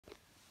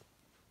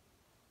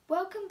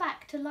welcome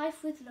back to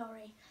Life with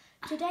Laurie.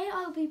 Today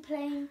I'll be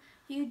playing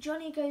you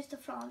Johnny Goes to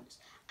France.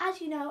 As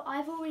you know,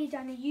 I've already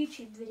done a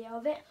YouTube video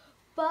of it,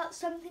 but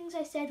some things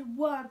I said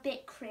were a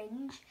bit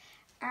cringe,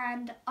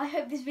 and I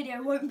hope this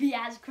video won't be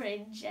as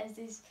cringe as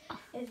this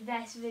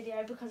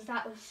video because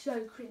that was so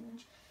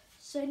cringe.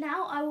 So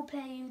now I will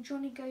play you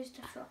Johnny Goes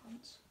to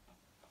France.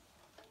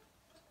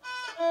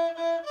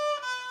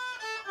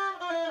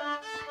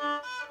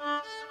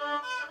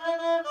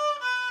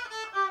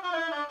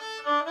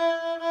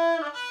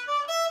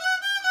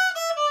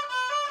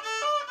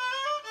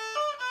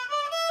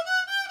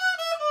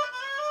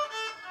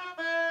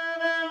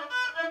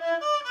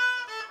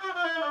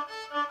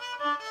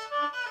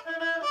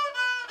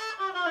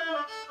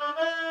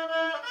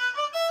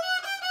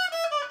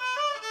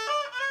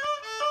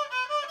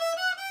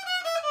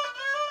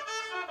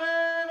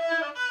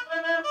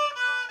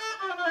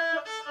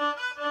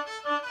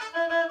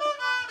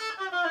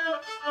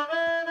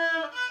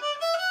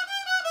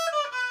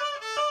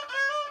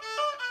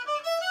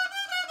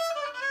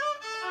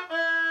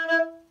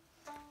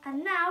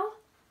 And now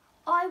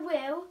I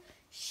will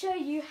show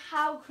you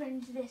how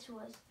cringe this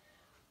was.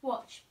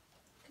 Watch.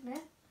 Come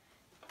here.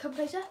 Come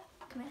closer.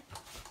 Come here.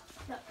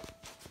 Look.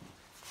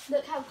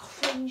 Look how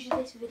cringe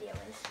this video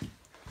is.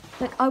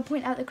 Look, I'll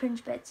point out the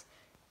cringe bits.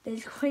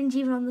 There's cringe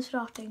even on the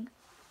starting.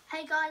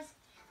 Hey guys,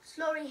 it's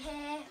Laurie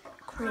here.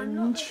 Cringe. I'm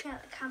not looking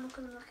at the camera, I'm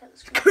going to look at the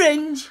screen.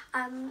 Cringe.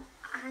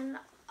 And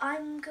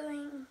I'm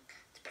going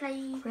to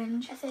play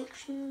Cringe. a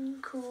fiction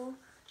called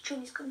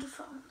Johnny's Gone to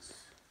France.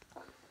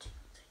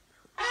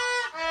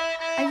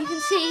 And you can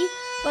see,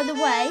 by the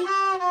way,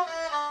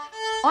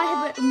 I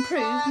have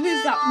improved,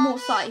 moved up more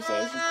sizes,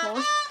 of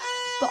course,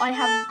 but I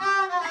have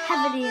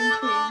heavily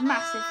improved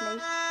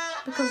massively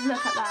because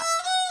look at that.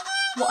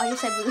 What I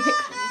just said was a bit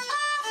cringe.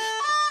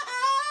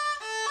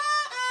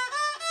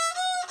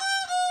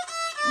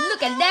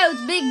 Look at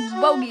those big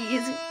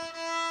bogies.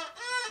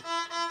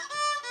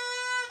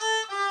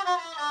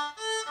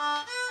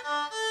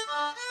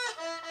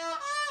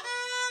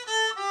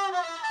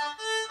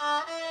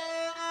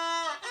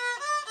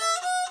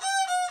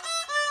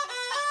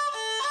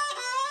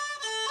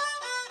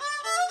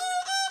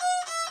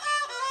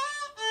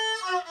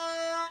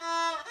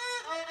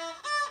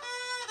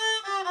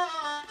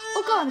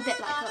 Or go on a bit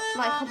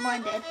like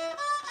mine did,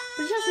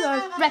 but just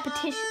a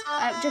repetition,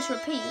 just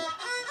repeat.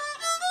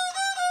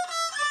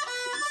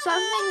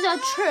 Some things are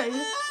true.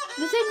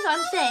 The things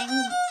I'm saying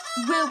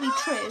will be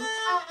true,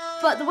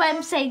 but the way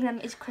I'm saying them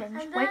is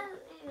cringe. And Wait,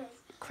 then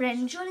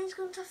cringe. Johnny's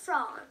Gone to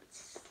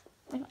France.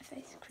 Look at my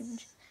face,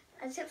 cringe.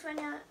 Except for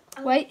now.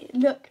 Wait,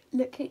 look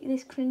at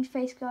this cringe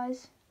face,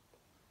 guys.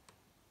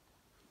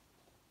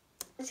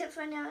 Except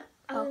for now,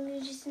 I'm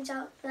musicians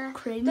out there.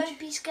 Cringe. Don't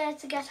be scared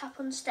to get up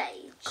on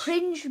stage.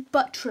 Cringe,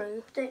 but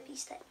true. Don't be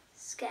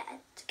scared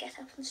to get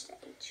up on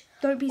stage.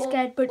 Don't be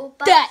scared, but or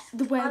that's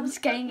the way I'm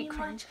saying it,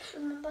 cringe.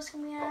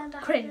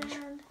 Cringe.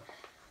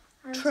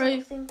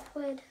 True.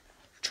 Weird.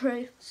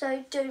 True.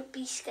 So don't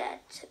be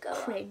scared to go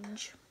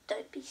Cringe. up.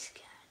 Don't be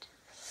scared.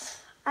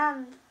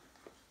 And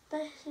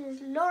this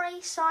is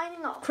Laurie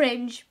signing off.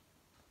 Cringe.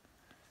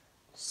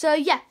 So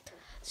yeah,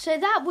 so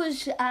that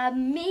was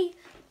me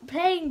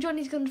playing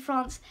Johnny's Gone to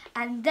France,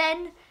 and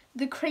then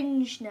the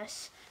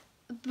cringeness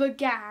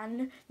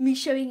began me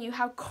showing you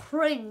how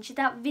cringe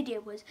that video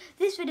was.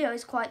 This video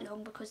is quite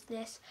long because of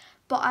this,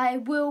 but I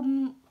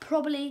will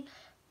probably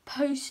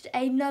post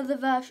another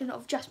version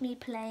of just me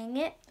playing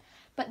it,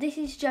 but this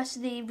is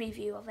just the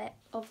review of it,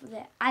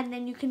 and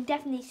then you can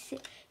definitely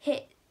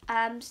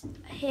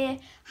hear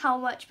how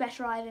much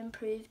better I've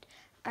improved.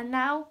 And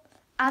now,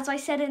 as I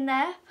said in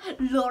there,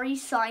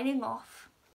 Laurie's signing off.